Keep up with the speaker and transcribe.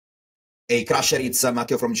Hey Crusher, it's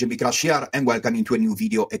Matteo from GMB Crush here and welcome into a new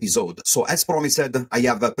video episode. So as promised, I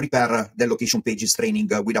have prepared the location pages training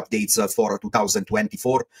with updates for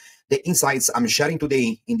 2024. The insights I'm sharing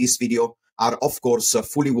today in this video are of course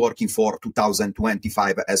fully working for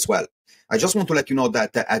 2025 as well. I just want to let you know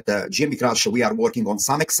that at GMB Crush we are working on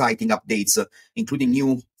some exciting updates, including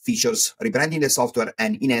new features, rebranding the software,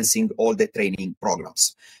 and enhancing all the training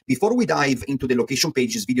programs. Before we dive into the location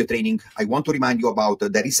pages video training, I want to remind you about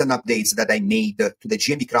the recent updates that I made to the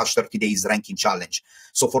GMB Crush 30 Days Ranking Challenge.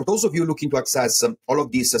 So for those of you looking to access all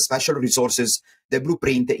of these special resources, the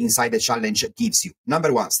blueprint inside the challenge gives you.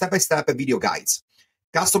 Number one, step-by-step video guides,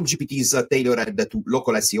 custom GPTs tailored to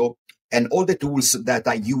local SEO, and all the tools that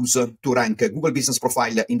I use to rank a Google Business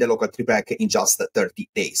Profile in the local tripwire in just 30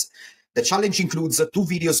 days. The challenge includes 2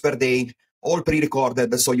 videos per day, all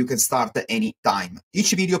pre-recorded, so you can start any time.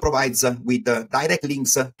 Each video provides with direct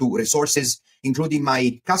links to resources, including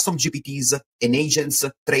my custom GPTs and agents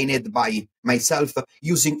trained by myself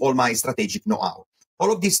using all my strategic know-how.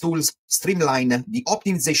 All of these tools streamline the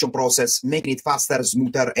optimization process, making it faster,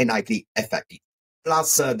 smoother, and highly effective.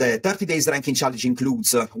 Plus, the 30 Days Ranking Challenge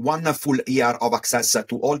includes 1 full year of access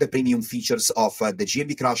to all the premium features of the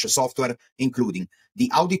GMB Crush software, including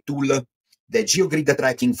the audit tool, the GeoGrid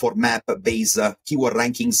tracking for map-based keyword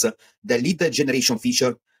rankings, the lead generation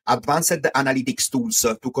feature, advanced analytics tools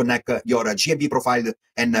to connect your GMB profile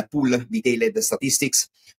and pull detailed statistics.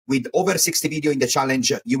 With over 60 videos in the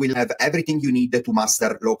challenge, you will have everything you need to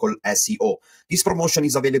master local SEO. This promotion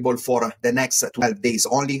is available for the next 12 days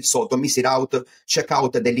only, so don't miss it out. Check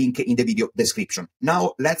out the link in the video description.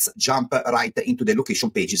 Now, let's jump right into the location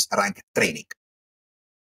pages rank training.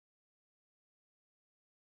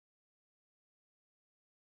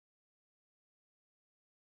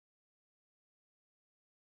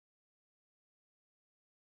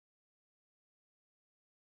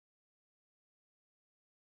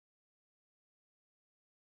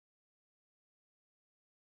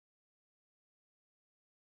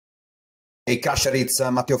 Hey Crusher, it's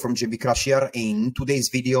Matteo from GMB Crush here. In today's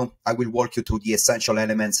video, I will walk you through the essential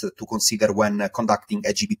elements to consider when conducting a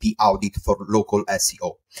GBP audit for local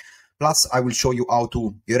SEO. Plus, I will show you how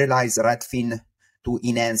to utilize Redfin to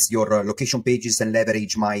enhance your location pages and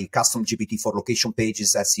leverage my custom GPT for location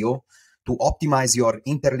pages SEO to optimize your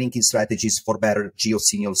interlinking strategies for better geo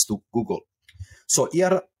signals to Google. So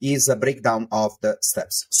here is a breakdown of the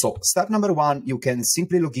steps. So step number 1, you can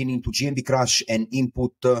simply log in into GMB Crush and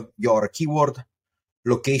input your keyword,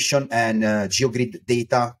 location, and GeoGrid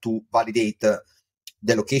data to validate the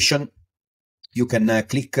location. You can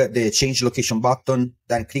click the change location button,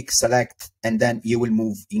 then click select, and then you will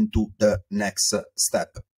move into the next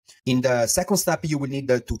step. In the second step, you will need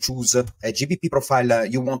to choose a GBP profile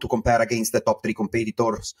you want to compare against the top 3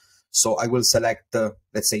 competitors. So I will select,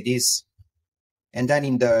 let's say this. And then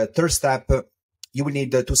in the third step, you will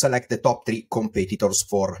need to select the top 3 competitors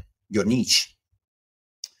for your niche.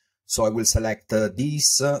 So I will select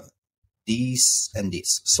this, and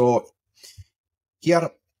this. So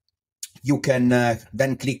here you can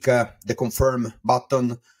then click the confirm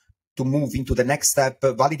button to move into the next step,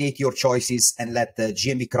 validate your choices, and let the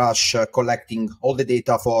GMB Crush collecting all the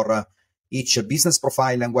data for each business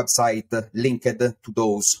profile and website linked to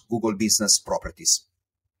those Google business properties.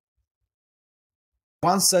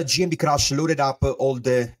 Once GMB Crush loaded up all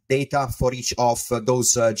the data for each of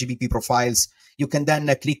those GBP profiles, you can then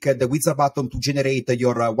click the wizard button to generate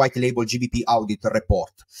your white label GBP audit report.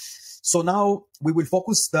 So now we will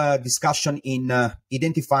focus the discussion in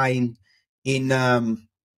define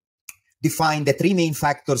the 3 main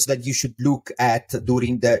factors that you should look at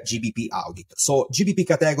during the GBP audit. So GBP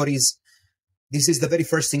categories, this is the very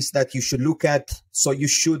first things that you should look at. So you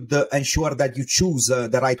should ensure that you choose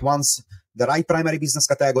the right ones, the right primary business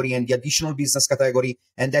category and the additional business category,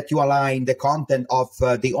 and that you align the content of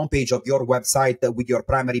the homepage of your website with your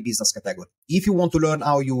primary business category. If you want to learn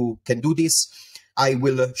how you can do this, I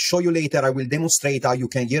will show you later. I will demonstrate how you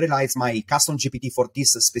can utilize my custom GPT for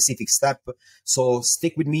this specific step. So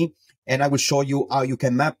stick with me and I will show you how you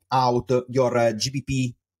can map out your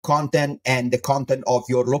GBP content and the content of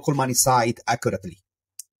your local money site accurately.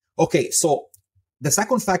 Okay, so the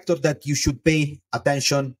second factor that you should pay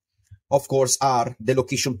attention, of course, are the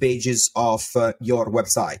location pages of your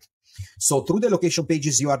website. So through the location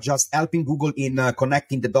pages, you are just helping Google in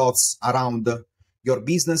connecting the dots around your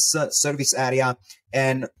business service area.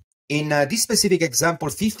 And in this specific example,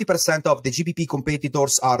 50% of the GBP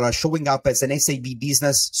competitors are showing up as an SAB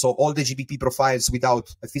business. So all the GBP profiles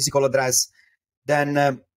without a physical address.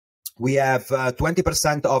 Then we have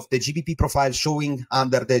 20% of the GBP profile showing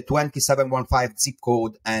under the 2715 zip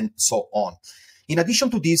code and so on. In addition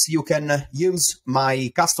to this, you can use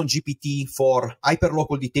my custom GPT for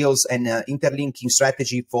hyperlocal details and interlinking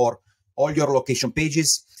strategy for all your location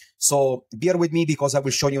pages. So bear with me because I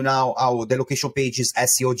will show you now how the location pages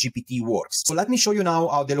SEO GPT works. So let me show you now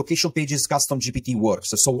how the location pages custom GPT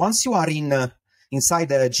works. So once you are inside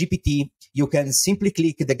the GPT, you can simply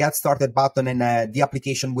click the Get Started button and the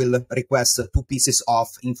application will request two pieces of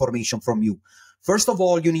information from you. First of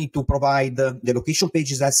all, you need to provide the location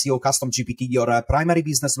pages SEO custom GPT, your primary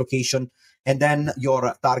business location, and then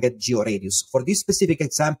your target geo radius. For this specific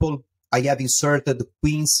example, I have inserted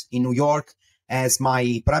Queens in New York as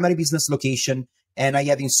my primary business location, and I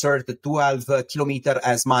have inserted 12 kilometer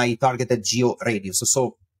as my targeted geo radius.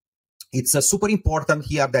 So it's super important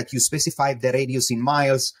here that you specify the radius in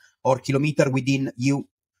miles or kilometer within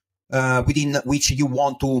which you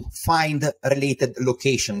want to find related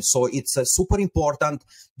locations. So it's super important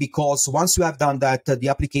because once you have done that, the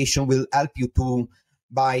application will help you to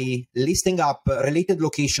by listing up related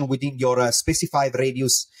location within your specified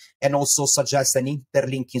radius and also suggest an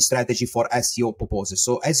interlinking strategy for SEO purposes.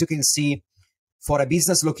 So as you can see, for a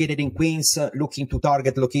business located in Queens, looking to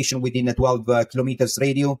target location within a 12 kilometers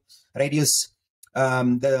radius,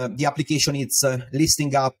 the application is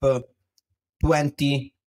listing up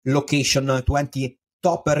 20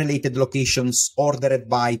 top related locations ordered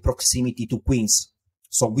by proximity to Queens.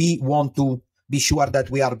 So we want to be sure that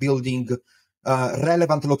we are building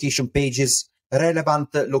relevant location pages,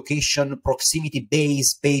 relevant location proximity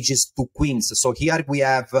based pages to Queens. So here we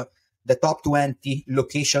have the top 20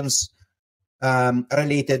 locations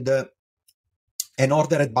related and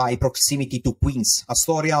ordered by proximity to Queens: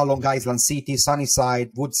 Astoria, Long Island City, Sunnyside,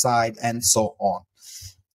 Woodside, and so on.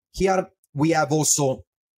 Here we have also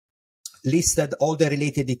listed all the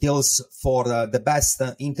related details for the best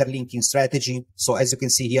interlinking strategy. So as you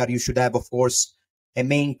can see here, you should have, of course, a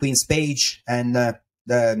main Queens page, and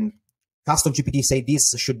the custom GPT say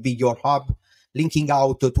this should be your hub, linking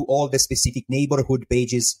out to all the specific neighborhood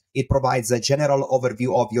pages. It provides a general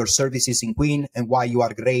overview of your services in Queens and why you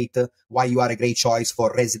are a great choice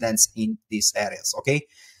for residents in these areas. Okay.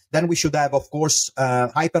 Then we should have, of course,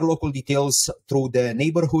 hyperlocal details through the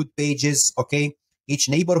neighborhood pages. Okay. Each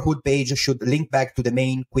neighborhood page should link back to the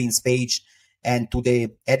main Queens page and to the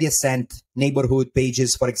adjacent neighborhood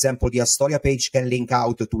pages. For example, the Astoria page can link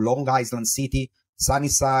out to Long Island City,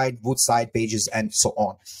 Sunnyside, Woodside pages, and so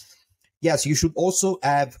on. Yes, you should also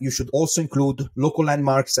include local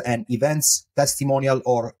landmarks and events, testimonial,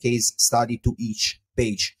 or case study to each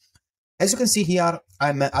page. As you can see here,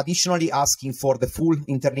 I'm additionally asking for the full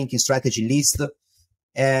interlinking strategy list,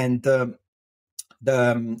 and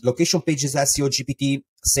the location pages SEO GPT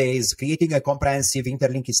says creating a comprehensive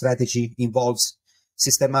interlinking strategy involves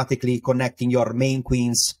systematically connecting your main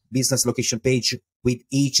Queens business location page with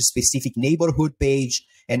each specific neighborhood page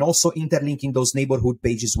and also interlinking those neighborhood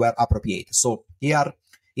pages where appropriate. So here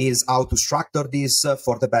is how to structure this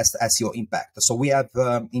for the best SEO impact. So we have,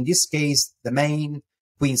 in this case, the main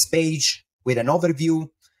Queens page with an overview,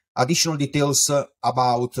 additional details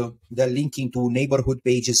about the linking to neighborhood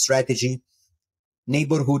pages strategy,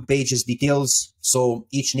 neighborhood pages details. So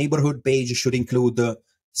each neighborhood page should include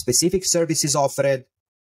specific services offered,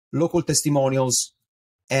 local testimonials,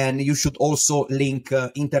 and you should also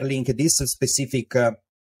interlink these specific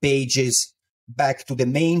pages back to the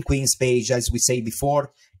main Queens page, as we say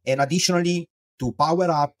before. And additionally, to power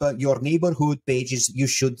up your neighborhood pages, you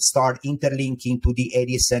should start interlinking to the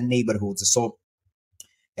adjacent neighborhoods. So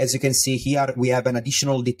as you can see here, we have an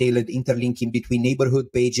additional detailed interlinking between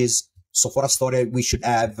neighborhood pages. So for Astoria, we should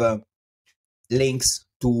have links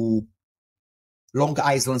to Long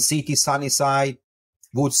Island City, Sunnyside,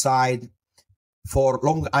 Woodside. For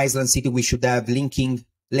Long Island City, we should have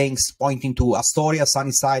links pointing to Astoria,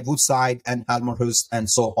 Sunnyside, Woodside, and Elmhurst, and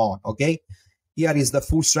so on. Okay. Here is the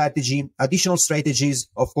full strategy. Additional strategies,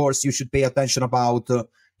 of course, you should pay attention about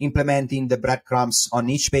implementing the breadcrumbs on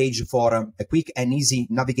each page for a quick and easy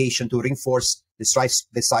navigation to reinforce the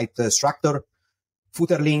site structure.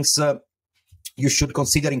 Footer links, you should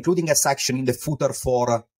consider including a section in the footer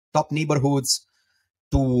for top neighborhoods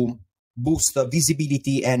to boost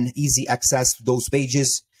visibility and easy access to those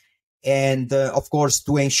pages. And of course,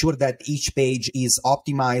 to ensure that each page is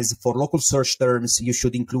optimized for local search terms, you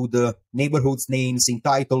should include neighborhoods names in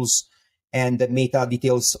titles and the meta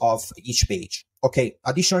details of each page. Okay.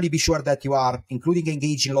 Additionally, be sure that you are including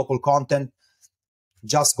engaging local content.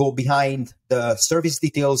 Just go behind the service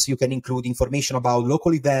details. You can include information about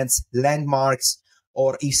local events, landmarks,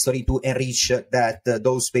 or history to enrich that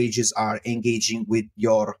those pages are engaging with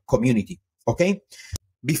your community. Okay.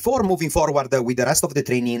 Before moving forward with the rest of the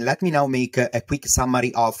training, let me now make a quick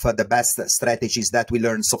summary of the best strategies that we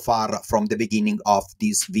learned so far from the beginning of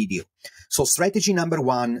this video. So strategy number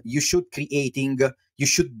one, you should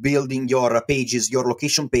building your pages, your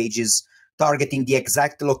location pages, targeting the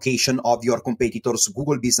exact location of your competitors'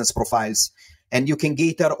 Google business profiles. And you can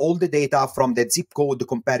gather all the data from the zip code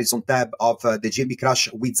comparison tab of the GMB Crash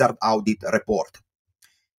Wizard Audit report.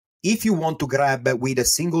 If you want to grab with a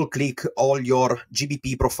single click all your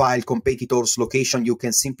GBP profile competitors' location, you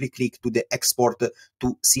can simply click to the Export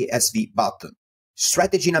to CSV button.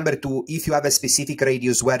 Strategy number two, if you have a specific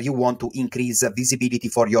radius where you want to increase visibility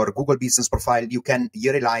for your Google business profile, you can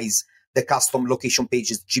utilize the custom location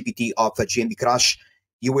pages GPT of GMB Crash.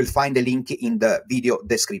 You will find a link in the video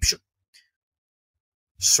description.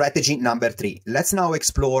 Strategy number three. Let's now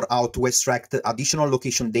explore how to extract additional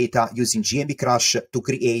location data using GMB Crash to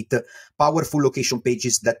create powerful location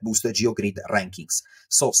pages that boost the GeoGrid rankings.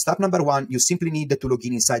 So step number one, you simply need to log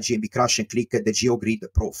in inside GMB Crash and click the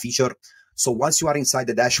GeoGrid Pro feature. So once you are inside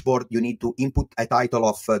the dashboard, you need to input a title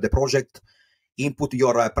of the project, input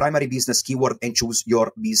your primary business keyword, and choose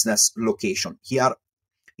your business location. Here,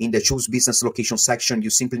 in the choose business location section, you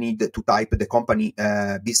simply need to type the company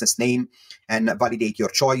business name and validate your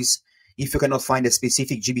choice. If you cannot find a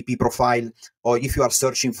specific GBP profile, or if you are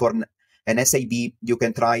searching for an SAB, you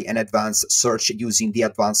can try an advanced search using the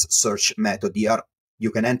advanced search method. Here, you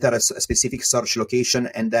can enter a specific search location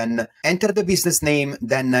and then enter the business name,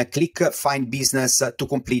 then click Find Business to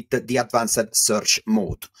complete the advanced search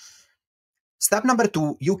mode. Step number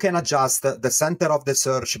two, you can adjust the center of the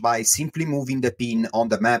search by simply moving the pin on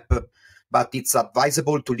the map, but it's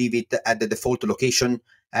advisable to leave it at the default location,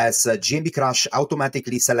 as GMB Crash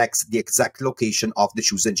automatically selects the exact location of the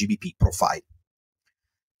chosen GBP profile.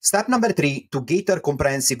 Step number three, to gather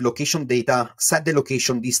comprehensive location data, set the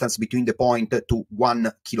location distance between the point to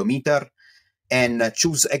 1 kilometer and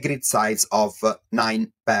choose a grid size of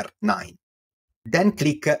 9x9. Then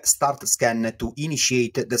click Start Scan to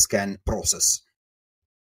initiate the scan process.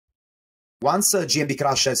 Once GMB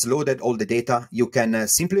Crash has loaded all the data, you can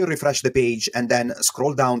simply refresh the page and then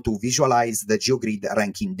scroll down to visualize the GeoGrid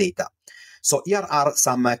ranking data. So here are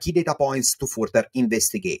some key data points to further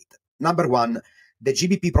investigate. Number one, the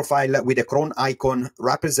GBP profile with the Chrome icon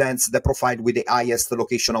represents the profile with the highest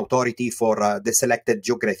location authority for the selected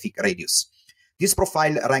geographic radius. This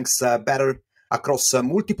profile ranks better across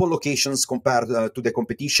multiple locations compared to the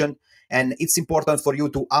competition, and it's important for you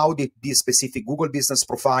to audit this specific Google business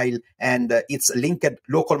profile and its linked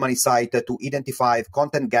local money site to identify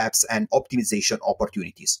content gaps and optimization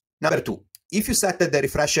opportunities. Number two, if you set the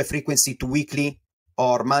refresh frequency to weekly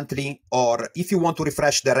or monthly, or if you want to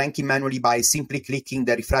refresh the ranking manually by simply clicking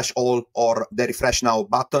the refresh all or the refresh now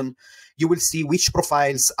button, you will see which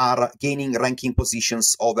profiles are gaining ranking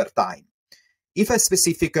positions over time. If a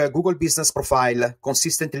specific Google business profile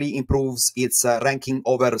consistently improves its ranking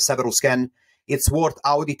over several scans, it's worth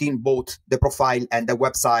auditing both the profile and the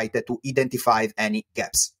website to identify any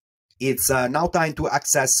gaps. It's now time to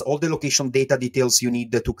access all the location data details you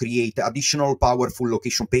need to create additional powerful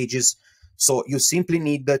location pages. So you simply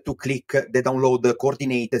need to click the Download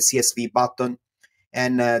Coordinate CSV button,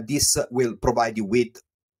 and this will provide you with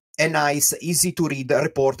a nice, easy-to-read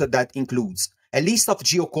report that includes a list of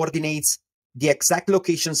geo coordinates, the exact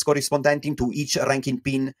locations corresponding to each ranking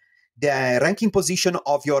pin, the ranking position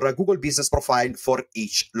of your Google business profile for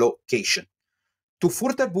each location. To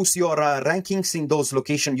further boost your rankings in those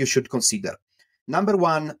locations, you should consider: number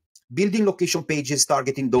one, building location pages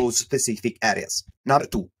targeting those specific areas. Number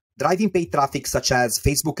two, driving paid traffic such as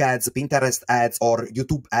Facebook ads, Pinterest ads, or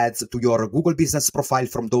YouTube ads to your Google business profile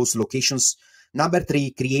from those locations. Number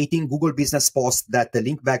three, creating Google business posts that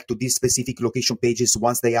link back to these specific location pages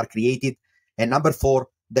once they are created. And number four,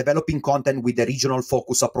 developing content with a regional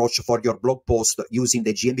focus approach for your blog post using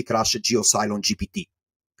the GMB Crash GeoCylon GPT.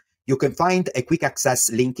 You can find a quick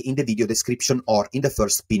access link in the video description or in the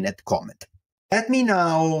first pinned comment. Let me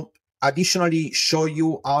now additionally show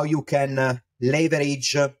you how you can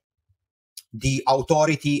leverage the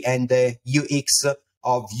authority and the UX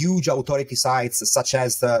of huge authority sites such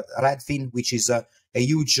as Redfin, which is a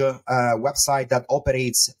huge website that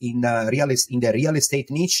operates in the real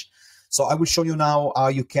estate niche. So I will show you now how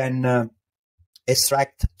you can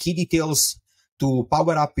extract key details to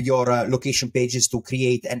power up your location pages to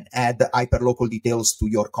create and add hyperlocal details to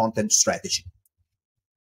your content strategy.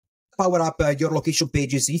 Power up your location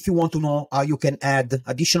pages. If you want to know how you can add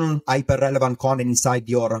additional hyper-relevant content inside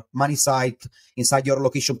your money site, inside your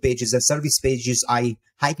location pages and service pages, I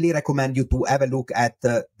highly recommend you to have a look at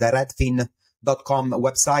the Redfin.com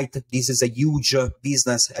website. This is a huge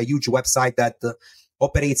business, a huge website that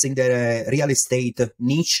operates in the real estate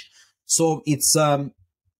niche. So it's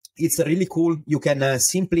really cool. You can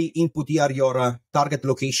simply input here your target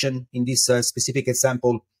location. In this specific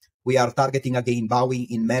example, we are targeting again Bowie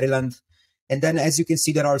in Maryland. And then, as you can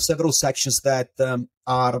see, there are several sections that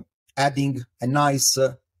are adding a nice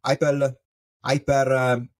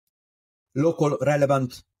hyper local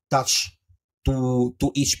relevant touch to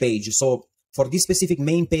each page. So for this specific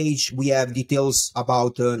main page, we have details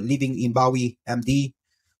about living in Bowie, MD.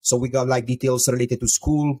 So we got like details related to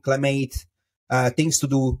school, climate, things to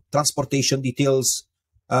do, transportation details.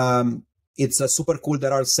 It's super cool.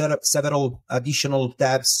 There are several additional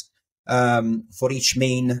tabs for each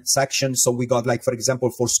main section. So we got like, for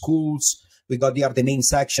example, for schools, we got here the main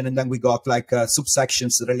section, and then we got like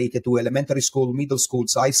subsections related to elementary school, middle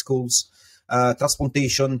schools, high schools,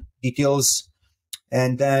 transportation details.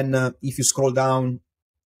 And then if you scroll down,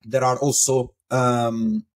 there are also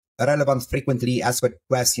relevant frequently asked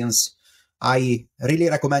questions. I really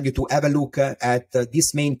recommend you to have a look at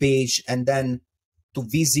this main page and then to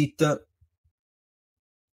visit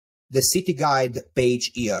the city guide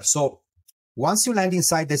page here. So once you land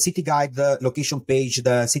inside the city guide location page,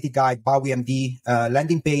 the city guide Bowie MD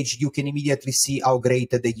landing page, you can immediately see how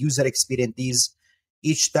great the user experience is.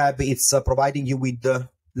 Each tab it's providing you with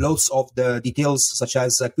loads of the details, such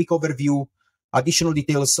as a quick overview, additional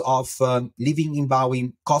details of living in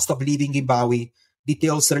Bowie, cost of living in Bowie,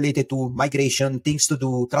 details related to migration, things to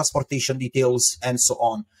do, transportation details, and so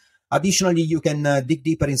on. Additionally, you can dig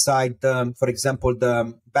deeper inside, for example,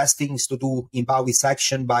 the best things to do in Bowie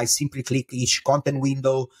section by simply click each content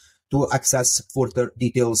window to access further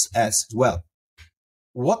details as well.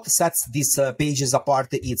 What sets these pages apart,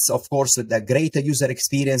 it's of course the great user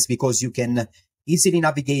experience, because you can easily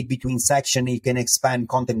navigate between sections. You can expand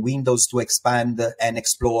content windows to expand and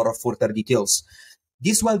explore further details.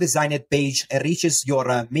 This well-designed page enriches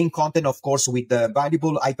your main content, of course, with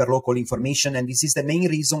valuable hyperlocal information. And this is the main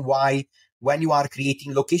reason why when you are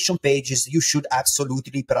creating location pages, you should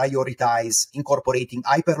absolutely prioritize incorporating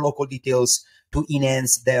hyperlocal details to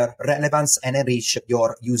enhance their relevance and enrich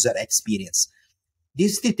your user experience.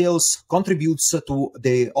 These details contributes to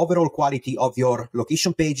the overall quality of your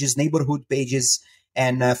location pages, neighborhood pages,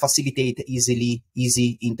 and facilitate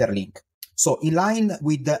easy interlink. So in line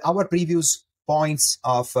with our previous points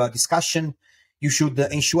of discussion, you should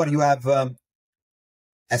ensure you have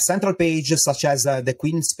a central page, such as the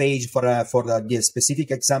Queen's page for the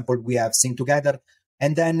specific example we have seen together.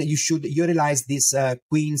 And then you should utilize this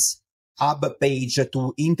Queen's hub page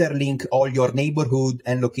to interlink all your neighborhood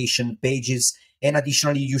and location pages. And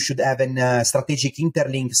additionally, you should have a strategic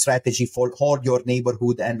interlink strategy for all your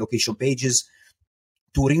neighborhood and location pages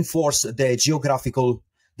to reinforce the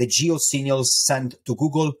geo signals sent to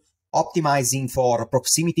Google, optimizing for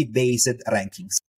proximity-based rankings.